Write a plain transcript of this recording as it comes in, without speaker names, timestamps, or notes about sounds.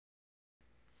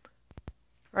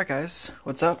Alright guys,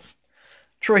 what's up?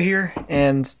 Troy here,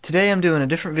 and today I'm doing a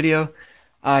different video.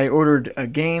 I ordered a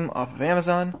game off of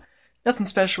Amazon. Nothing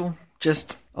special,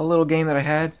 just a little game that I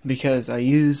had because I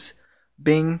use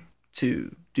Bing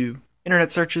to do internet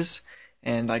searches,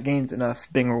 and I gained enough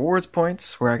Bing rewards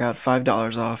points where I got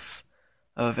 $5 off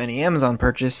of any Amazon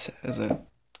purchase as a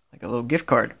little gift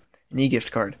card, an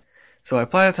e-gift card. So I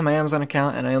applied it to my Amazon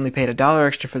account, and I only paid $1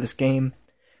 extra for this game,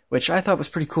 which I thought was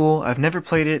pretty cool. I've never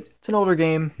played it. It's an older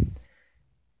game,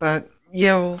 but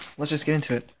yeah, well, let's just get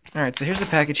into it. Alright, so here's the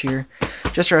package here.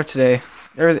 Just arrived today.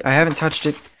 I haven't touched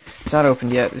it. It's not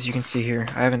opened yet, as you can see here.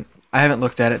 I haven't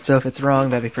looked at it, so if it's wrong,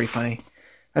 that'd be pretty funny.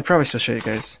 I'd probably still show you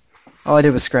guys. All I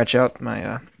did was scratch out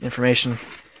my information.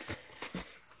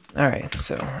 Alright,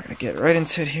 so we're gonna get right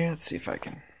into it here. Let's see if I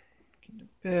can get a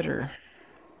better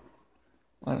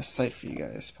line of sight for you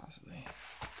guys, possibly.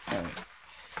 Alright.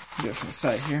 Do it from the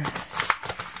side here.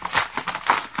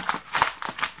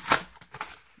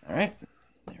 Alright,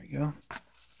 there we go.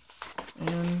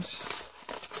 And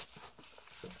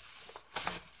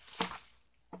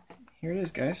here it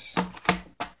is, guys.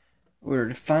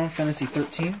 Ordered Final Fantasy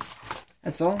 13.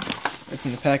 That's all. That's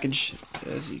in the package,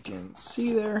 as you can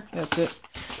see there. That's it.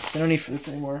 So no need for this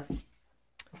anymore.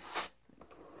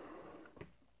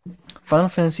 Final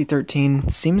Fantasy 13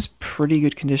 seems pretty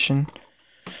good condition.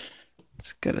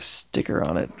 It's got a sticker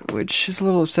on it, which is a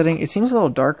little upsetting. It seems a little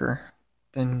darker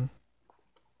than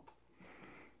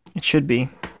it should be,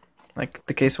 like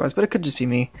the case-wise, but it could just be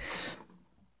me.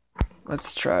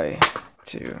 Let's try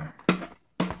to...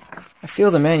 I feel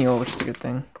the manual, which is a good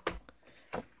thing.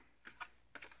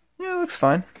 Yeah, it looks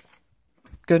fine.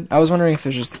 Good. I was wondering if it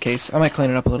was just the case. I might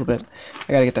clean it up a little bit.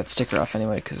 I gotta get that sticker off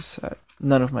anyway, because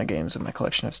none of my games in my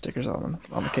collection have stickers on them,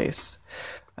 on the case.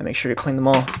 I make sure to clean them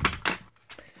all.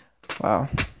 Wow,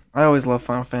 I always love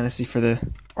Final Fantasy for the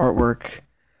artwork.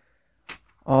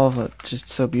 All of it, just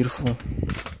so beautiful.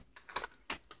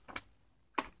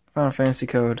 Final Fantasy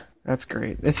code, that's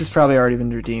great. This has probably already been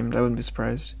redeemed, I wouldn't be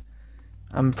surprised.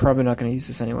 I'm probably not going to use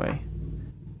this anyway.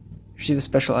 See the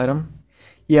special item?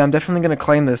 Yeah, I'm definitely going to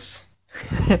claim this.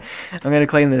 I'm going to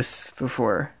claim this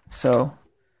before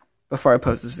I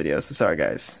post this video, so sorry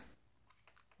guys.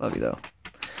 Love you though.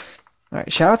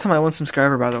 Alright, shout out to my one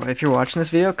subscriber, by the way. If you're watching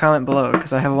this video, comment below,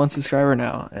 because I have one subscriber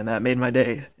now, and that made my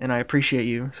day, and I appreciate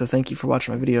you, so thank you for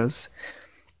watching my videos.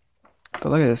 But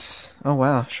look at this. Oh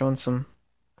wow, showing some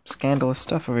scandalous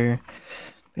stuff over here.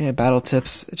 Yeah, battle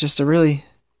tips. It's just a really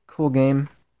cool game.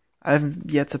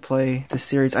 I've yet to play the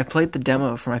series. I played the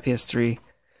demo for my PS3,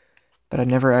 but I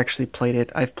never actually played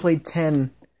it. I've played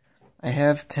 10. I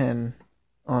have 10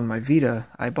 on my Vita.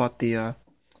 I bought the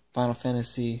Final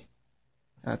Fantasy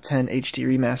 10 HD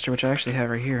remaster, which I actually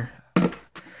have right here.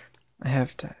 I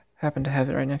happen to have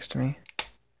it right next to me.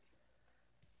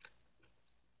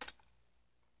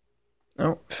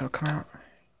 Oh, if it'll come out.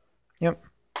 Yep.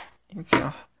 You can see.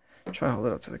 I'll try to hold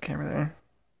it up to the camera there.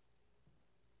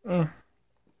 Yeah.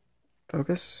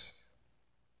 Focus.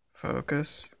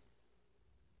 Focus.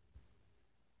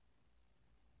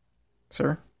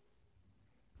 Sir?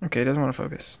 Okay, it doesn't want to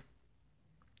focus.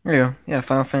 There you go. Yeah,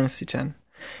 Final Fantasy 10.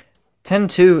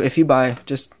 10.2, if you buy,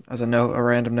 just as a note, a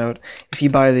random note, if you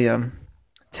buy the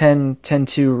 10.2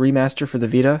 remaster for the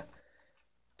Vita,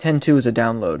 10.2 is a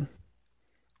download.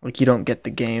 Like, you don't get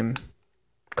the game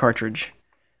cartridge.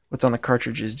 What's on the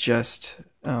cartridge is just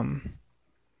 10,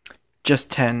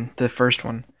 the first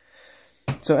one.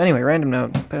 So anyway, random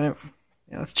note. But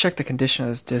yeah, let's check the condition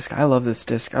of this disc. I love this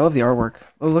disc. I love the artwork.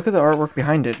 Oh, look at the artwork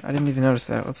behind it. I didn't even notice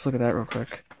that. Let's look at that real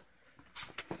quick.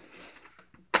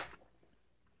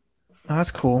 Oh,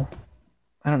 that's cool.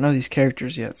 I don't know these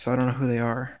characters yet, so I don't know who they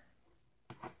are.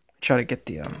 Try to get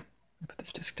the put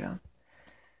this disc down.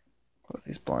 Close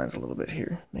these blinds a little bit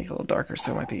here. Make it a little darker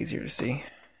so it might be easier to see.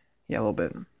 Yeah, a little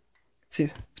bit.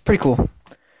 See, it's pretty cool.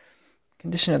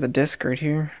 Condition of the disc right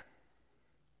here.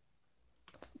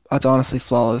 That's honestly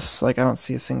flawless. Like, I don't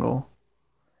see a single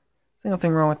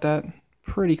thing wrong with that.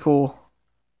 Pretty cool.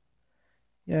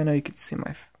 Yeah, I know you can see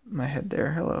my head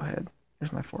there. Hello, head.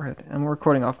 There's my forehead. I'm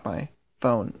recording off my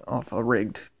phone, off a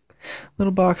rigged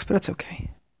little box, but it's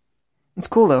okay. It's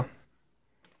cool though.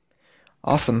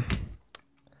 Awesome.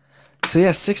 So yeah,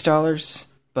 $6,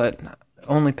 but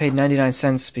only paid 99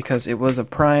 cents because it was a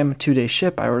Prime 2-day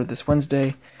ship. I ordered this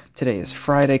Wednesday. Today is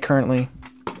Friday currently.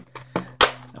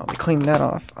 I'll be cleaning that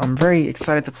off. I'm very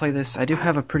excited to play this. I do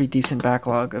have a pretty decent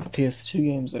backlog of PS2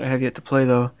 games that I have yet to play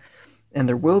though. And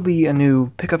there will be a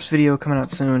new pickups video coming out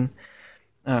soon.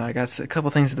 I got a couple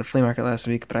things at the flea market last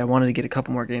week, but I wanted to get a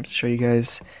couple more games to show you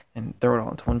guys and throw it all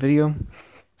into one video.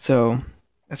 So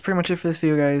that's pretty much it for this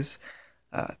video, guys.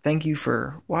 Thank you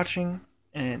for watching.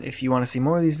 And if you want to see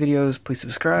more of these videos, please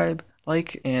subscribe,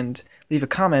 like, and leave a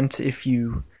comment if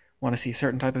you want to see a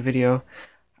certain type of video.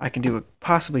 I can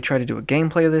possibly try to do a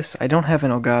gameplay of this. I don't have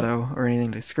an Elgato or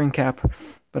anything to screen cap,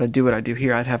 but I'd do what I do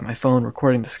here. I'd have my phone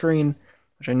recording the screen,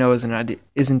 which I know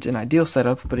isn't an ideal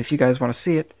setup, but if you guys want to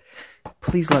see it,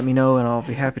 please let me know and I'll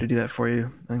be happy to do that for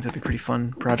you. I think that'd be a pretty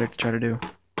fun project to try to do.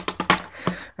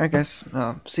 Alright guys,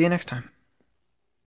 see you next time.